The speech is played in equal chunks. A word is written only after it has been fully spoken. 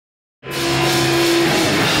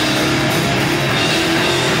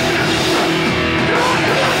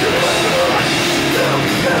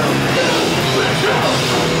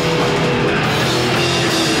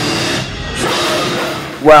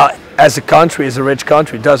Well, as a country, as a rich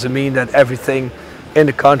country, doesn't mean that everything in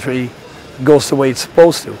the country goes the way it's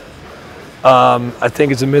supposed to. I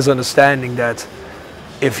think it's a misunderstanding that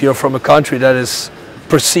if you're from a country that is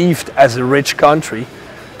perceived as a rich country,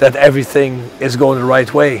 that everything is going the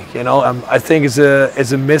right way. You know, I think it's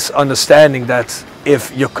a misunderstanding that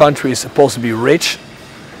if your country is supposed to be rich,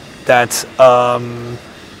 that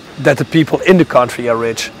that the people in the country are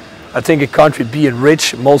rich. I think a country being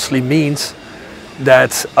rich mostly means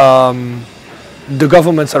that the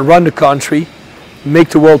governments that run the country make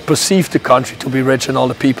the world perceive the country to be rich and all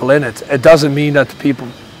the people in it. It doesn't mean that the people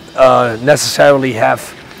necessarily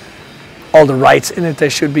have all the rights in it they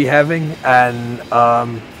should be having, and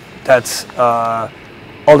that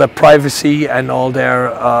all their privacy and all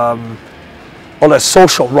their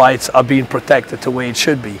social rights are being protected the way it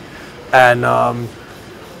should be. And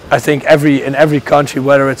I think in every country,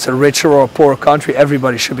 whether it's a richer or a poorer country,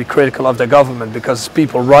 everybody should be critical of their government, because it's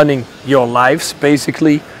people running your lives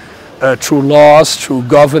basically through laws, through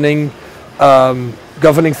governing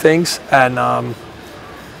things, and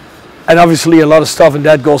obviously a lot of stuff in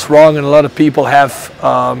that goes wrong, and a lot of people have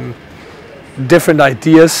different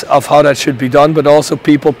ideas of how that should be done, but also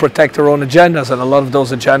people protect their own agendas, and a lot of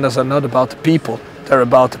those agendas are not about the people, they're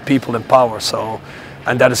about the people in power. So.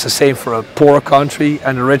 And that is the same for a poorer country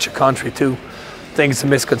and a richer country too. I think it's a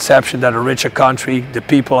misconception that a richer country, the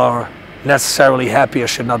people are necessarily happy or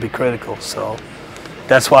should not be critical. So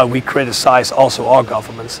that's why we criticize also our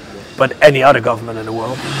governments, but any other government in the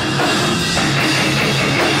world.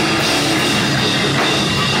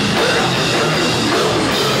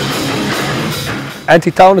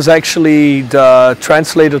 Antitown is actually the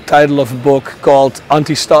translated title of a book called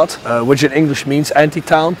Antistad, which in English means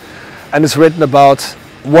Antitown. And it's written about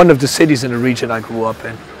one of the cities in the region I grew up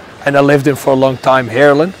in, and I lived in for a long time,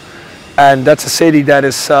 Heerlen. And that's a city that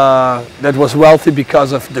is that was wealthy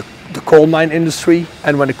because of the coal mine industry.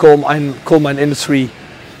 And when the coal mine industry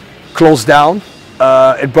closed down,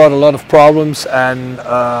 it brought a lot of problems, and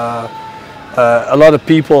a lot of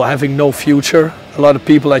people having no future. A lot of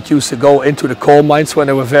people that used to go into the coal mines when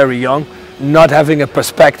they were very young, not having a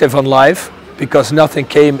perspective on life, because nothing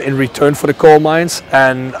came in return for the coal mines.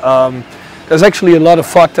 And there's actually a lot of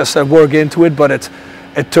factors that work into it, but it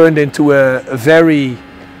turned into a very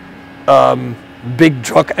big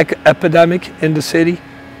drug epidemic in the city,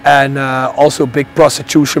 and also a big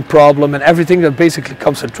prostitution problem, and everything that basically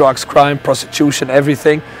comes with drugs, crime, prostitution,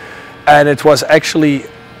 everything. And it was actually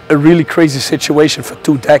a really crazy situation for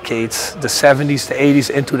 2 decades, the 70s, the 80s,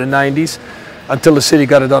 into the 90s, until the city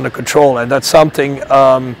got it under control. And that's something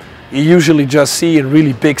you usually just see in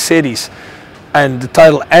really big cities. And the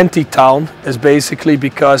title Antitown is basically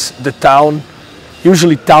because the town,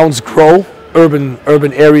 usually towns grow, urban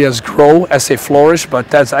areas grow as they flourish, but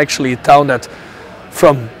that's actually a town that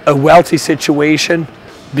from a wealthy situation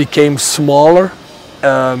became smaller,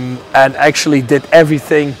 and actually did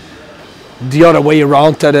everything the other way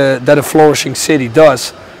around that a flourishing city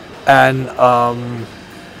does. And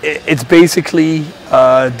it's basically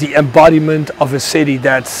the embodiment of a city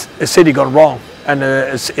that's a city gone wrong, and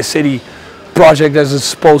a city project that is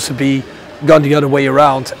supposed to be gone the other way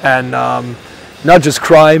around. And not just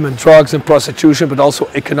crime and drugs and prostitution, but also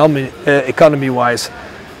economy-wise.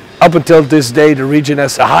 Up until this day, the region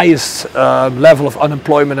has the highest level of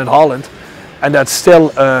unemployment in Holland, and that's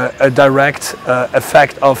still a direct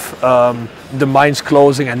effect of the mines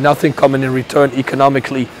closing and nothing coming in return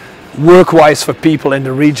economically, work-wise, for people in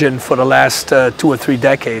the region for the last 2 or 3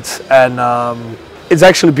 decades. And it's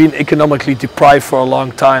actually been economically deprived for a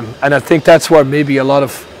long time. And I think that's where maybe a lot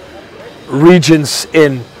of regions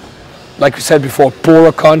in, like we said before,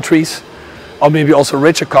 poorer countries, or maybe also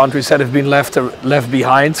richer countries that have been left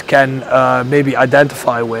behind, can maybe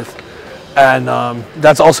identify with. And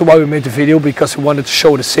that's also why we made the video, because we wanted to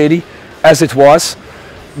show the city as it was.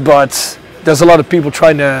 But there's a lot of people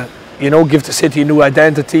trying to, you know, give the city a new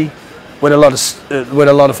identity with a lot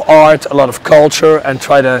of art, a lot of culture, and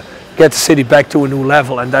try to get the city back to a new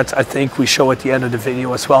level. And that, I think, we show at the end of the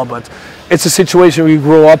video as well. But it's a situation we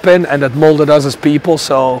grew up in, and that molded us as people.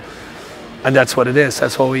 So, and that's what it is.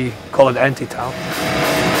 That's why we call it Antitown.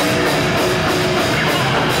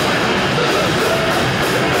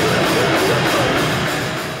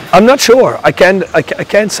 I'm not sure. I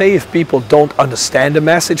can't say if people don't understand the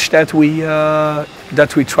message that we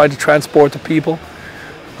try to transport to people.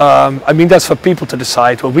 I mean, that's for people to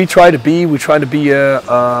decide. What we try to be, we try to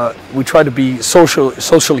be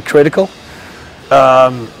socially critical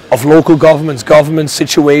of local government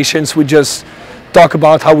situations. We just talk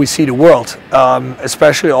about how we see the world,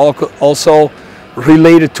 especially also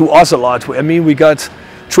related to us a lot. I mean, we got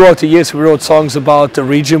throughout the years we wrote songs about the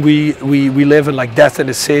region we live in, like Death in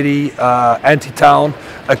the City, Antitown,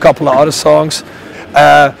 a couple of other songs.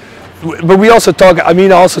 But we also talk, I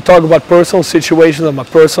also talk about personal situations of my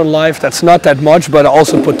personal life. That's not that much, but I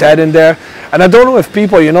also put that in there. And I don't know if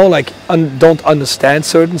people, don't understand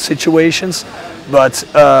certain situations, but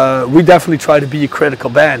we definitely try to be a critical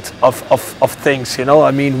band of things,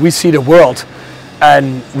 we see the world,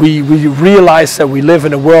 and we realize that we live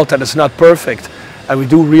in a world that is not perfect. And we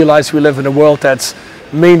do realize we live in a world that's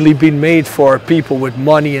mainly been made for people with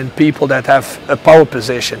money and people that have a power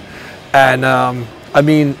position. And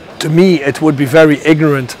to me, it would be very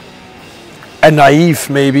ignorant and naive,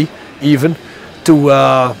 maybe even,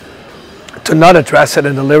 to not address it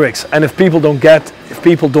in the lyrics. And if people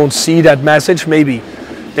don't see that message, maybe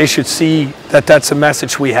they should see that that's a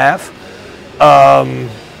message we have.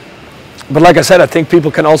 But like I said, I think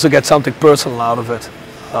people can also get something personal out of it.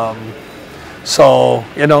 So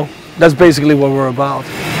that's basically what we're about.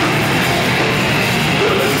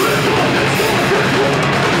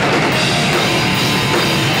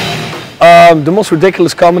 The most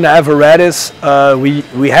ridiculous comment I ever read is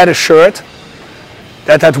we had a shirt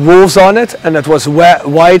that had wolves on it, and it was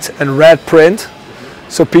white and red print.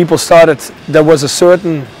 So people there was a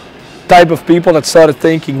certain type of people that started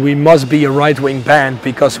thinking we must be a right-wing band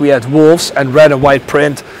because we had wolves and red and white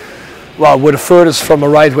print. Well, we're the furthest from a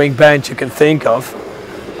right-wing band you can think of.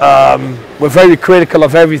 We're very critical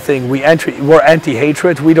of everything. We're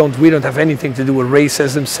anti-hatred. We don't have anything to do with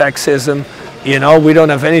racism, sexism. We don't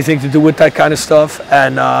have anything to do with that kind of stuff.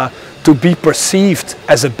 And to be perceived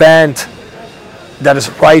as a band that is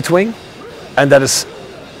right-wing and that is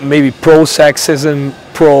maybe pro-sexism,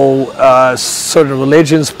 pro-certain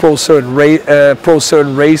religions, pro-certain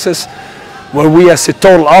races, where we as the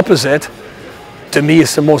total opposite, to me,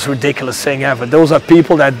 is the most ridiculous thing ever. Those are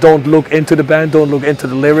people that don't look into the band, don't look into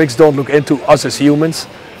the lyrics, don't look into us as humans.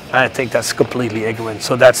 And I think that's completely ignorant.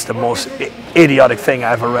 So that's the most idiotic thing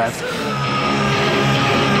I ever read.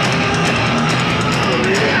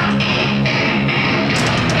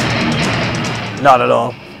 Not at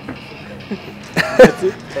all.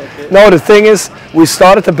 No, the thing is, we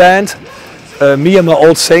started the band, me and my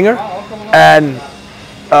old singer, and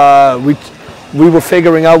we were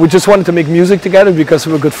figuring out, we just wanted to make music together because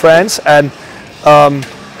we were good friends, and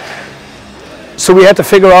so we had to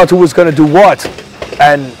figure out who was going to do what.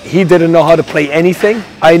 And he didn't know how to play anything.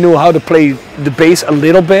 I knew how to play the bass a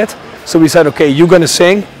little bit. So we said, okay, you're going to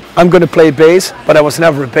sing, I'm going to play bass, but I was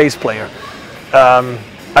never a bass player.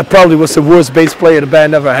 I probably was the worst bass player the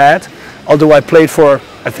band ever had, although I played for,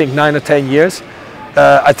 I think, 9 or 10 years.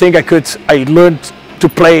 I think I learned to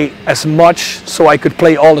play as much so I could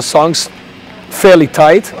play all the songs fairly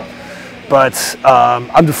tight, but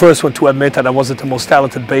I'm the first one to admit that I wasn't the most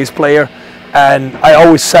talented bass player, and I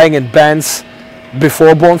always sang in bands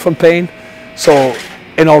before Born from Pain, so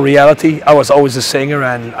in all reality I was always a singer,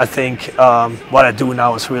 and I think what I do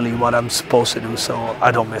now is really what I'm supposed to do, so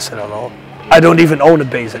I don't miss it at all. I don't even own a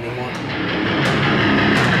bass anymore.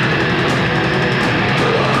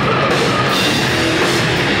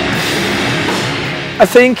 I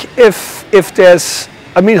think if there's,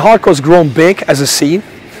 hardcore's grown big as a scene,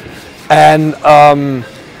 and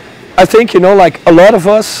I think, like a lot of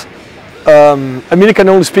us, I can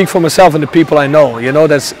only speak for myself and the people I know,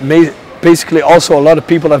 that's basically also a lot of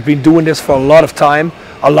people have been doing this for a lot of time,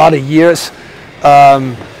 a lot of years,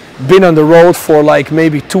 been on the road for like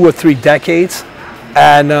maybe 2 or 3 decades,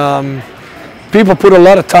 and people put a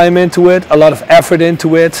lot of time into it, a lot of effort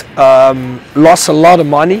into it, lost a lot of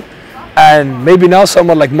money. And maybe now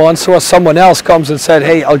someone like Monster or someone else comes and said,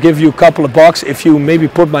 hey, I'll give you a couple of bucks if you maybe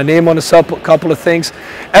put my name on a couple of things.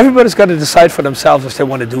 Everybody's got to decide for themselves if they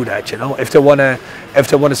want to do that, If they want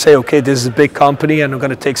to say, okay, this is a big company and I'm going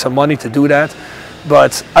to take some money to do that.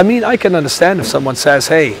 But I can understand if someone says,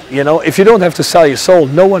 hey, if you don't have to sell your soul,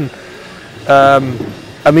 no one,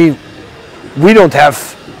 we don't have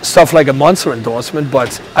stuff like a Monster endorsement,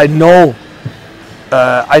 but I know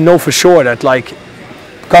for sure that like,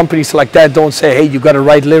 companies like that don't say, hey, you got to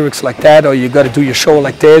write lyrics like that, or you got to do your show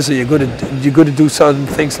like this, or you're going to do certain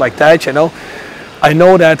things like that. I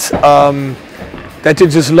know that that you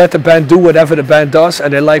just let the band do whatever the band does,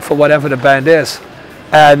 and they like for whatever the band is.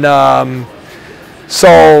 And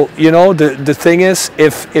so the thing is,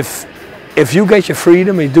 if you get your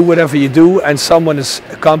freedom and you do whatever you do, and a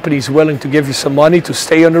company is willing to give you some money to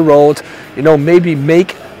stay on the road,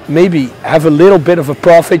 maybe have a little bit of a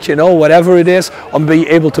profit, whatever it is, or be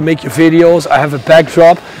able to make your videos, I have a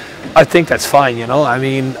backdrop, I think that's fine,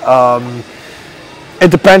 It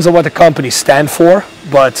depends on what the companies stand for,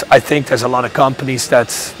 but I think there's a lot of companies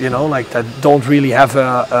that, you know, like that don't really have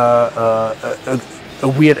a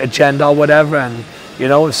weird agenda or whatever, and you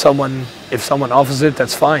know, if someone offers it,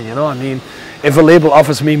 that's fine, you know. I mean, if a label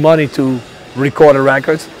offers me money to record a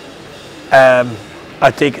record, I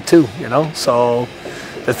take it too, you know. So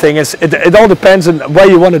the thing is, it all depends on where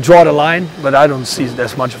you want to draw the line, but I don't see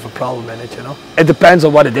there's much of a problem in it, you know. It depends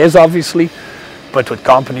on what it is, obviously. But with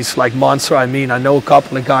companies like Monster, I mean, I know a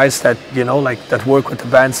couple of guys that, you know, like that work with the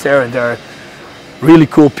bands there, and they're really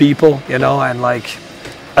cool people, you know. And like,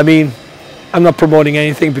 I mean, I'm not promoting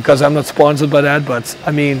anything because I'm not sponsored by that, but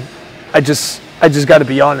I mean, I just got to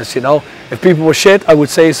be honest, you know. If people were shit, I would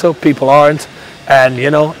say so. People aren't, and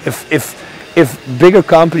you know, if bigger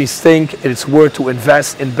companies think it's worth to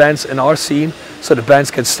invest in bands in our scene, so the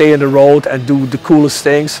bands can stay on the road and do the coolest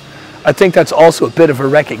things, I think that's also a bit of a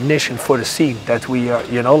recognition for the scene that we are,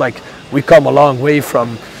 you know, like we come a long way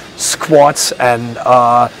from squats and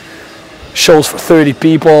shows for 30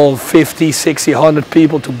 people, 50, 60, 100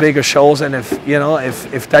 people to bigger shows, and if, you know,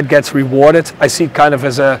 if that gets rewarded, I see it kind of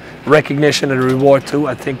as a recognition and a reward too.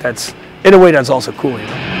 I think that's, in a way, that's also cool, you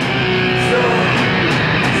know.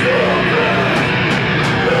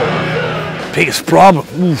 Biggest problem,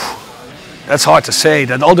 oof. That's hard to say.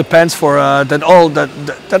 That all depends for that all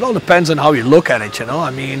depends on how you look at it, you know.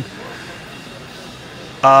 I mean,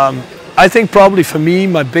 I think probably for me,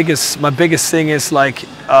 my biggest thing is like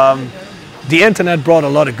the internet brought a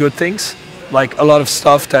lot of good things, like a lot of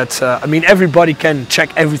stuff that I mean, everybody can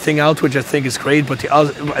check everything out, which I think is great. But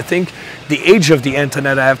I think the age of the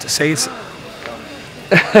internet, I have to say, is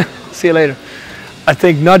see you later. I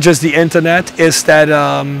think not just the internet is that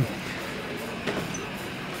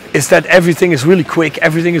everything is really quick,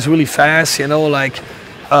 everything is really fast, you know, like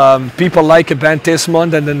people like a band this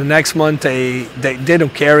month and then the next month they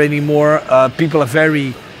don't care anymore. People are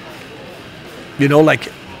very, you know,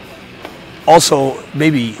 like also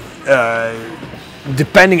maybe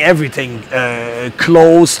depending everything,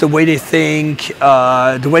 clothes, the way they think,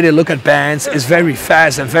 the way they look at bands is very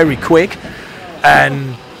fast and very quick,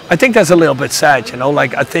 and I think that's a little bit sad, you know.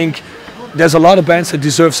 Like I think there's a lot of bands that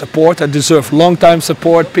deserve support, that deserve long-time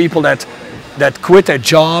support, people that quit their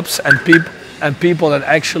jobs, and people that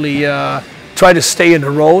actually try to stay in the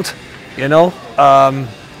road, you know.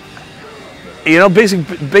 You know,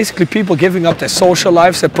 basically people giving up their social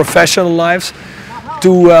lives, their professional lives,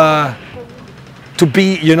 to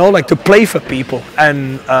be, you know, like to play for people,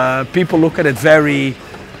 and people look at it very,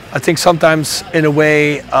 I think sometimes in a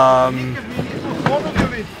way,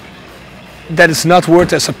 that it's not worth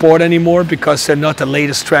their support anymore because they're not the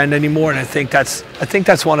latest trend anymore. And I think that's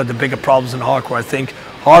one of the bigger problems in hardcore. I think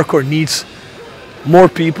hardcore needs more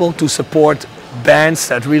people to support bands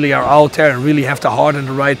that really are out there and really have the heart in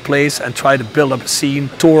the right place and try to build up a scene,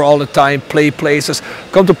 tour all the time, play places,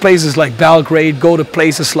 come to places like Belgrade, go to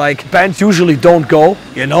places like bands usually don't go,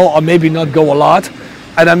 you know, or maybe not go a lot.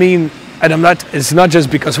 And I mean, and it's not just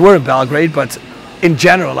because we're in Belgrade, but in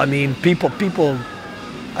general, I mean,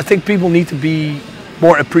 I think people need to be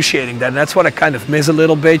more appreciating that. And that's what I kind of miss a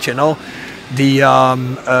little bit, you know,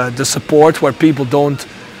 the support where people don't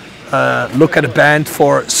look at a band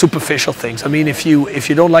for superficial things. I mean, if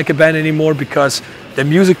you don't like a band anymore because the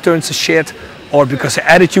music turns to shit or because the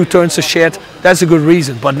attitude turns to shit, that's a good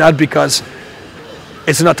reason, but not because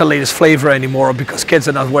it's not the latest flavor anymore or because kids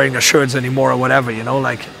are not wearing their shirts anymore or whatever, you know.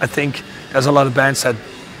 Like I think there's a lot of bands,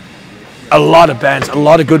 a lot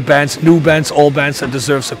of good bands, new bands, old bands that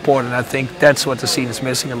deserve support, and I think that's what the scene is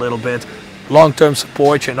missing a little bit. Long-term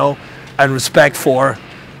support, you know, and respect for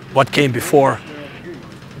what came before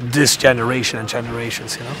this generation and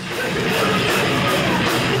generations, you know.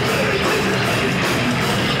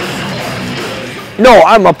 No,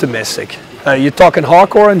 I'm optimistic. You're talking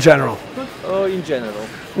hardcore in general? Oh, in general.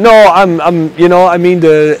 No, I'm, you know, I mean,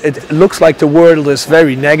 it looks like the world is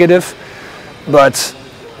very negative, but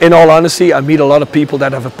in all honesty, I meet a lot of people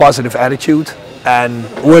that have a positive attitude, and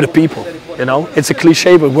we're the people, you know. It's a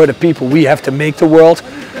cliche, but we're the people. We have to make the world,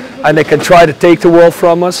 and they can try to take the world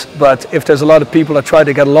from us, but if there's a lot of people that try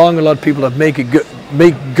to get along, a lot of people that make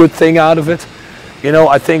good thing out of it, you know,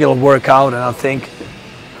 I think it'll work out, and I think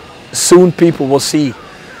soon people will see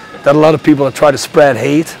that a lot of people that try to spread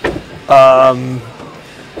hate, that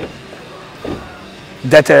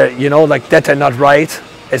they're, you know, like that they're not right.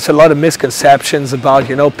 It's a lot of misconceptions about,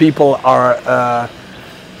 you know, people are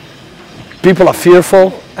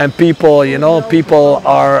fearful, and people, you know, people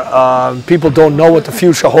don't know what the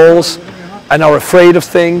future holds and are afraid of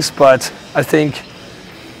things. But I think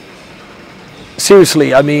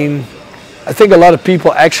seriously, I mean, I think a lot of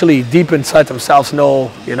people actually deep inside themselves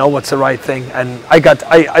know, you know, what's the right thing, and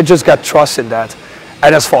I just got trust in that.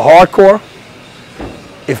 And as for hardcore,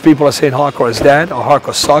 if people are saying hardcore is dead or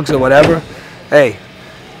hardcore sucks or whatever, hey,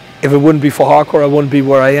 if it wouldn't be for hardcore, I wouldn't be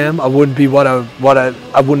where I am. I wouldn't be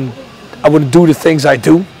I wouldn't do the things I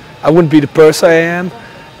do. I wouldn't be the person I am.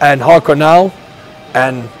 And hardcore now,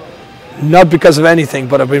 and not because of anything,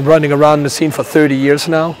 but I've been running around the scene for 30 years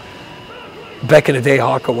now. Back in the day,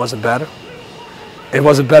 hardcore wasn't better. It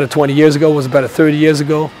wasn't better 20 years ago, it wasn't better 30 years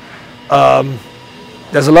ago.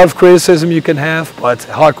 There's a lot of criticism you can have, but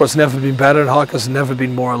hardcore's never been better and hardcore's never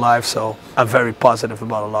been more alive, so I'm very positive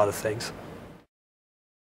about a lot of things.